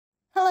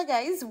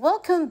Hello guys,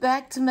 welcome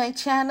back to my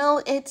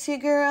channel. It's your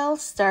girl,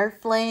 Star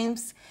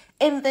Flames.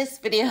 In this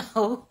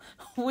video,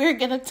 we're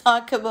gonna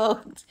talk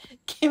about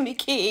Kimmy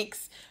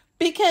Cakes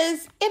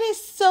because it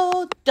is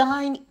so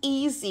darn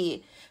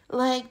easy,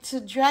 like, to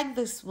drag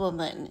this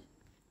woman.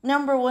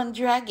 Number one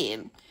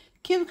dragging.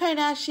 Kim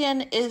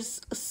Kardashian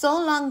is so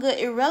longer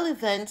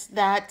irrelevant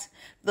that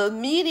the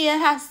media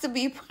has to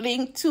be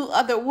putting two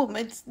other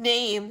women's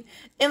name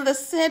in the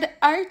said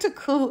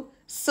article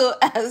so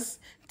as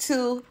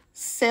to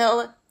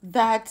sell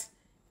that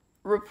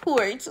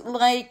report.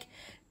 Like,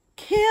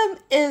 Kim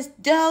is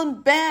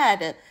down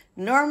bad.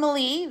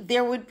 Normally,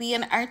 there would be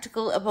an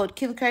article about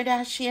Kim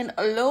Kardashian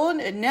alone,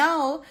 and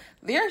now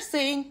they're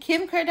saying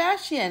Kim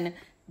Kardashian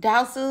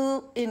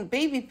dazzle in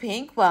baby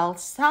pink while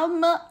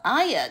Salma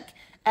Hayek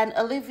and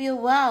Olivia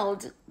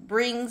Wilde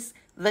brings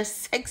the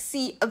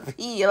sexy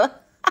appeal.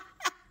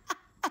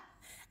 And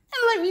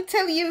let me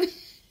tell you,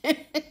 I'm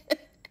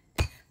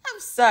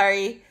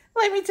sorry,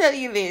 let me tell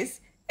you this.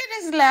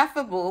 It is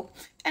laughable.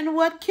 And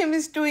what Kim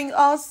is doing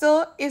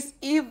also is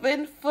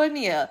even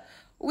funnier.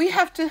 We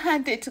have to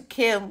hand it to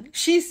Kim.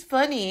 She's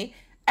funny.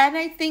 And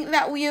I think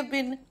that we have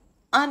been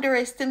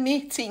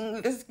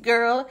underestimating this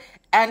girl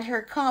and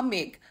her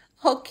comic.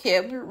 Oh,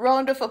 Kim,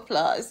 round of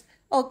applause.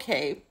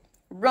 Okay,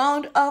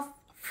 round of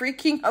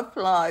freaking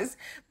applause,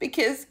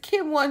 because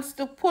Kim wants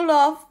to pull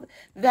off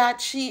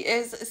that she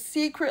is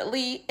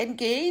secretly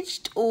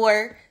engaged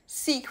or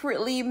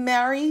secretly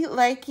married.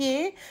 Like,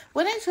 yeah,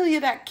 when I tell you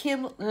that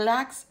Kim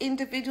lacks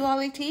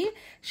individuality,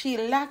 she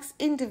lacks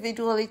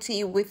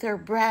individuality with her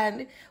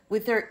brand,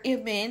 with her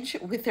image,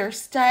 with her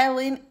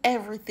styling,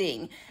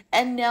 everything.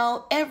 And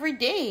now every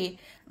day,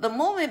 the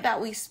moment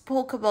that we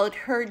spoke about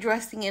her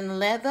dressing in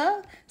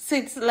leather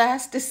since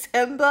last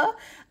December,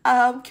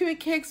 Kimmy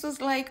Cakes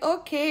was like,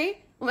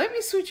 okay, let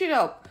me switch it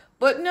up.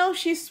 But no,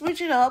 she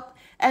switched it up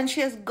and she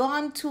has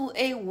gone to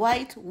a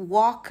White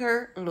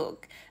Walker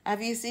look.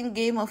 Have you seen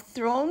Game of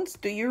Thrones?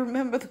 Do you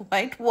remember the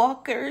White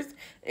Walkers?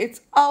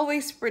 It's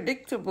always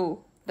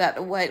predictable that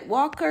the White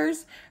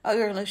Walkers are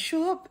going to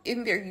show up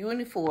in their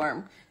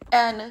uniform.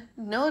 And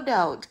no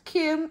doubt,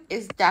 Kim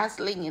is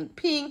dazzling in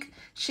pink.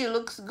 She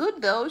looks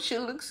good though. She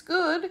looks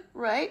good,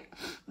 right?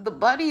 The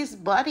body is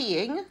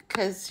bodying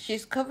because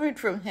she's covered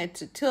from head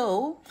to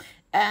toe.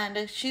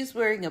 And she's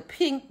wearing a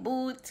pink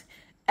boot.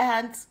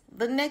 And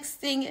the next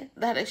thing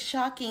that is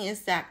shocking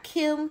is that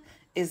Kim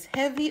is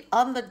heavy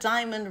on the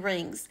diamond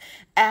rings.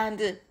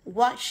 And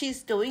what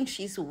she's doing,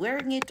 she's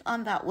wearing it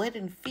on that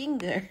wedding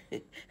finger.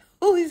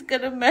 Who is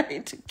going to marry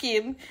to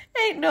Kim?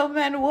 Ain't no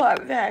man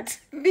want that.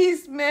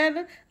 These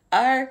men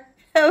are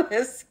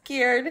hella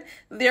scared.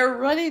 They're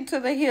running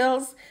to the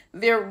hills.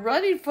 They're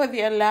running for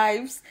their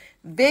lives.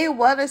 They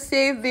want to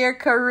save their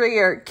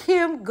career.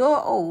 Kim,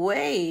 go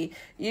away.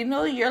 You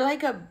know, you're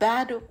like a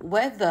bad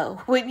weather.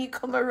 When you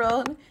come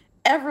around,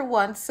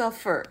 everyone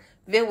suffer.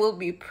 They will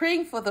be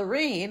praying for the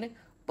rain,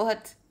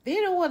 but they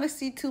don't want to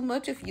see too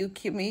much of you,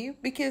 Kimmy,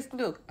 because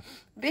look,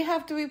 they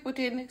have to be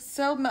putting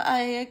Salma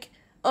Hayek,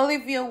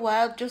 Olivia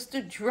Wilde just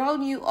to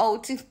drown you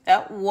out in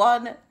that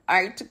one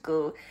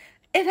article.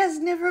 It has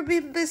never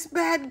been this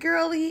bad,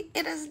 girlie.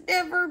 It has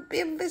never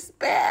been this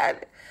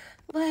bad.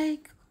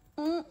 Like,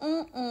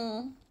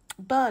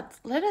 But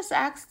let us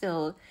ask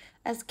though,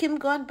 has Kim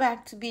gone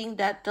back to being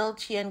that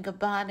Dolce and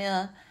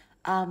Gabbana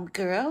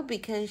girl?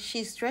 Because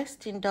she's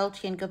dressed in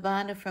Dolce and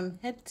Gabbana from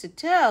head to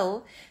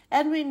toe,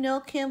 and we know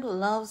Kim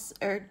loves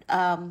her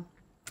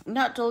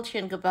not Dolce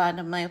and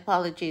Gabbana, my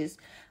apologies,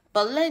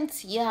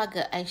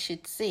 Balenciaga, I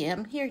should say.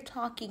 I'm here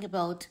talking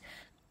about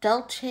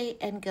Dolce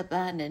and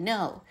Gabbana.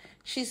 No,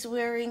 she's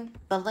wearing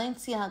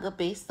Balenciaga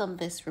based on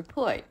this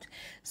report.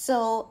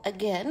 So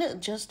again,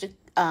 just to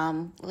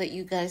let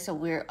you guys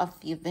aware of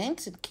the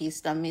events in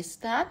case I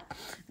missed that,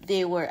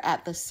 they were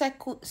at the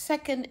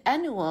second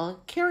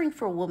annual Caring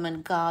for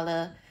Women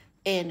Gala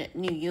in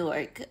New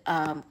York.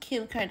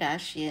 Kim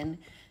Kardashian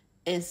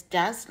is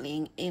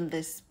dazzling in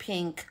this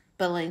pink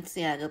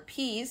Balenciaga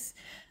piece.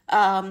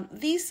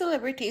 These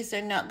celebrities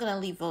are not going to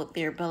leave out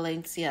their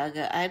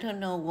Balenciaga. I don't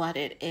know what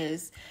it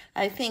is.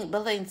 I think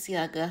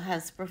Balenciaga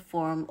has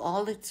performed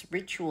all its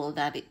ritual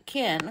that it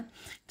can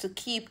to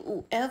keep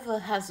whoever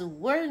has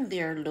worn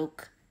their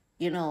look,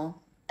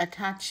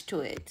 attached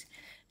to it.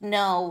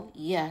 Now,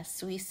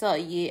 yes, we saw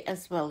Ye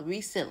as well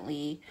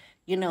recently,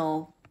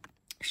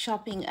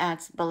 shopping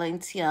at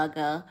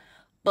Balenciaga,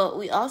 but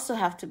we also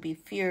have to be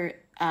fair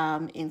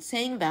in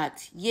saying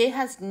that Ye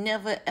has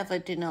never ever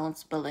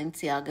denounced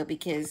Balenciaga,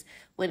 because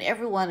when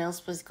everyone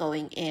else was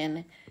going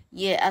in,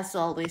 Ye has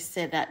always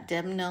said that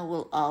Demna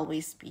will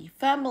always be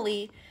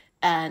family.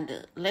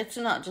 And let's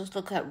not just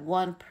look at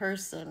one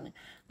person.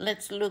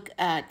 Let's look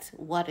at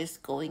what is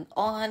going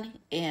on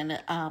in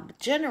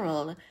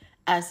general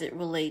as it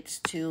relates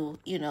to,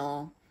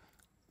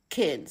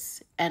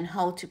 kids and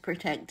how to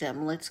protect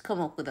them. Let's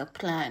come up with a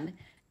plan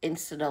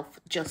instead of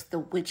just the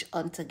witch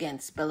hunt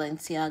against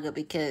Balenciaga,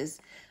 because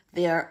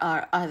there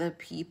are other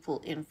people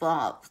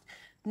involved.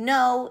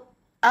 Now,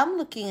 I'm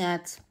looking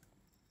at,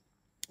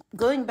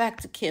 going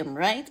back to Kim,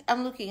 right?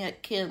 I'm looking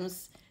at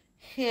Kim's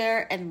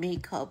hair and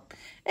makeup.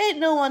 Ain't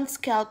no one's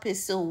scalp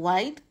is so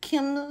white.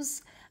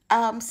 Kim's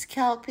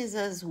scalp is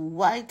as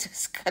white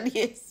as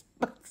Kanye's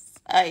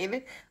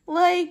backside.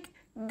 Like,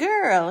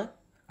 girl,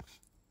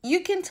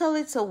 you can tell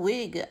it's a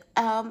wig.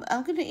 I'm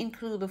gonna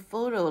include a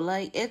photo.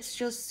 Like, it's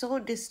just so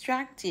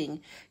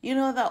distracting. You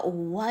know that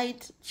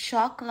white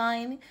chalk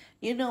line?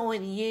 You know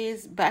when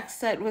Ye's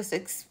backside was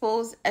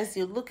exposed? As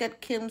you look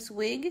at Kim's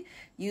wig,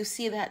 you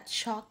see that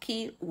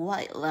chalky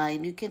white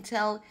line. You can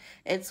tell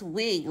it's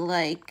wig.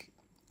 Like,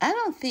 I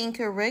don't think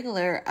a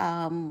regular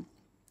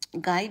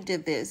guy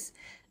did this.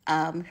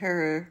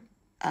 Her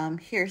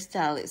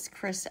hairstylist,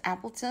 Chris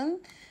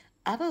Appleton.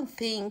 I don't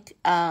think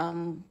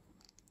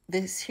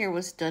this hair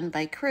was done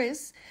by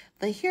Chris.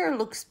 The hair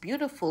looks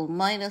beautiful,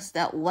 minus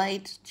that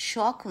white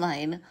chalk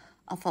line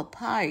of a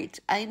part.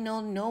 I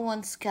know no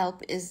one's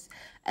scalp is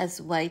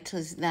as white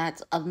as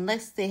that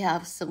unless they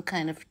have some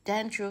kind of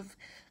dandruff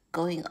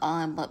going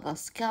on. But the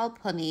scalp,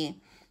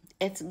 honey,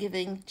 it's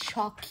giving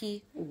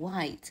chalky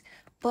white.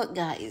 But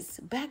guys,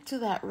 back to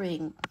that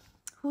ring.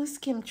 Who's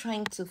Kim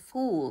trying to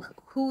fool?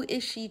 Who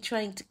is she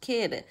trying to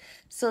kid?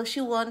 So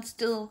she wants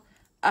to,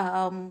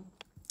 um,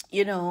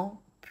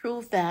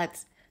 prove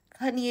that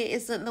Kanye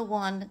isn't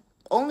the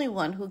only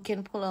one who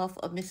can pull off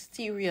a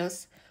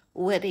mysterious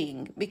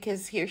wedding,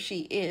 because here she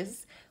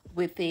is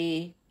with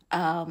a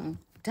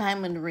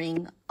diamond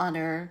ring on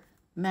her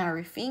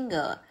marry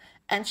finger,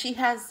 and she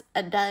has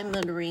a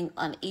diamond ring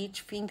on each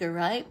finger,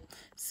 right?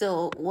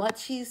 So what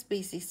she's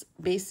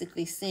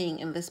basically saying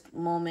in this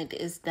moment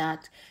is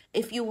that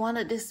if you want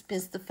to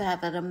dismiss the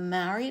fact that I'm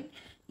married,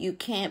 you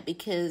can't,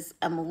 because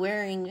I'm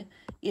wearing,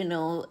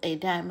 a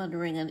diamond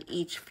ring on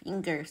each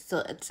finger. So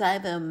it's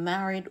either I'm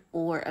married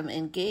or I'm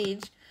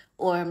engaged,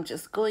 or I'm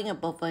just going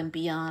above and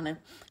beyond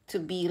to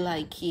be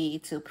like ye,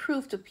 to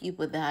prove to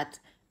people that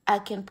I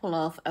can pull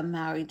off a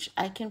marriage.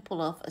 I can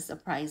pull off a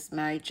surprise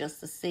marriage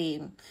just the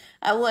same.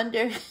 I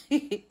wonder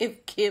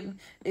if Kim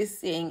is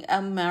saying,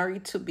 I'm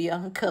married to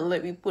Bianca,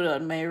 let me put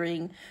on my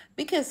ring.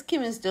 Because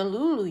Kim is the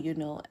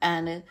Lulu,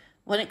 and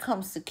when it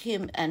comes to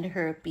Kim and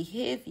her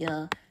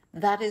behavior,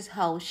 that is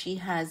how she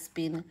has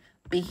been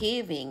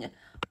behaving.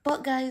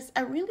 But guys,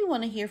 I really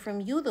want to hear from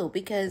you though,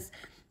 because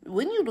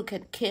when you look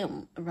at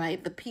Kim,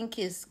 right, the pink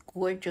is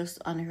gorgeous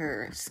on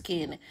her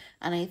skin.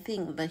 And I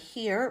think the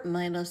hair,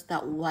 minus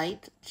that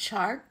white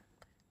chart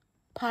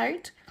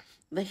part,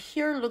 the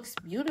hair looks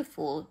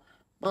beautiful.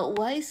 But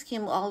why is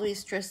Kim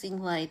always dressing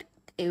like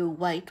a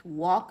white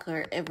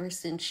walker ever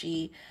since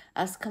she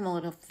has come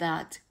out of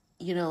that,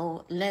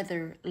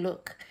 leather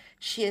look?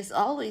 She has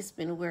always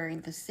been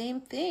wearing the same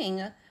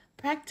thing,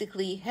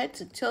 practically head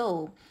to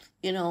toe,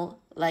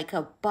 like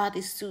a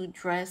bodysuit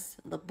dress,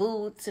 the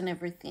boots and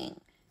everything.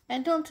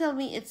 And don't tell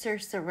me it's her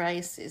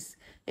psoriasis.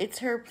 It's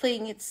her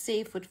playing it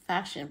safe with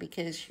fashion,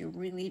 because she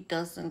really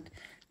doesn't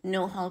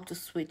know how to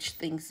switch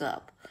things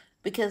up.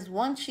 Because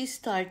once she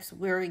starts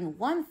wearing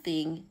one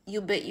thing,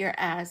 you bet your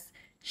ass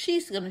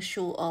she's going to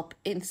show up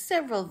in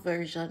several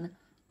versions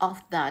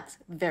of that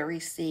very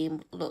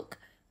same look.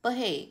 But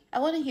hey, I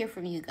want to hear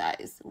from you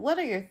guys. What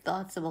are your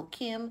thoughts about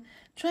Kim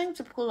trying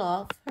to pull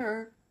off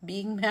her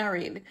being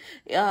married?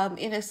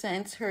 In a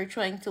sense, her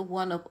trying to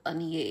one up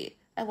on Ye.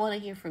 I want to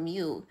hear from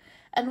you.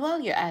 And while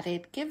you're at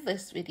it, give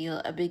this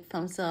video a big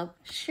thumbs up,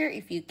 share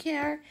if you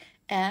care,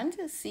 and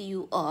see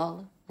you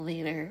all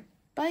later.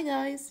 Bye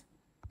guys.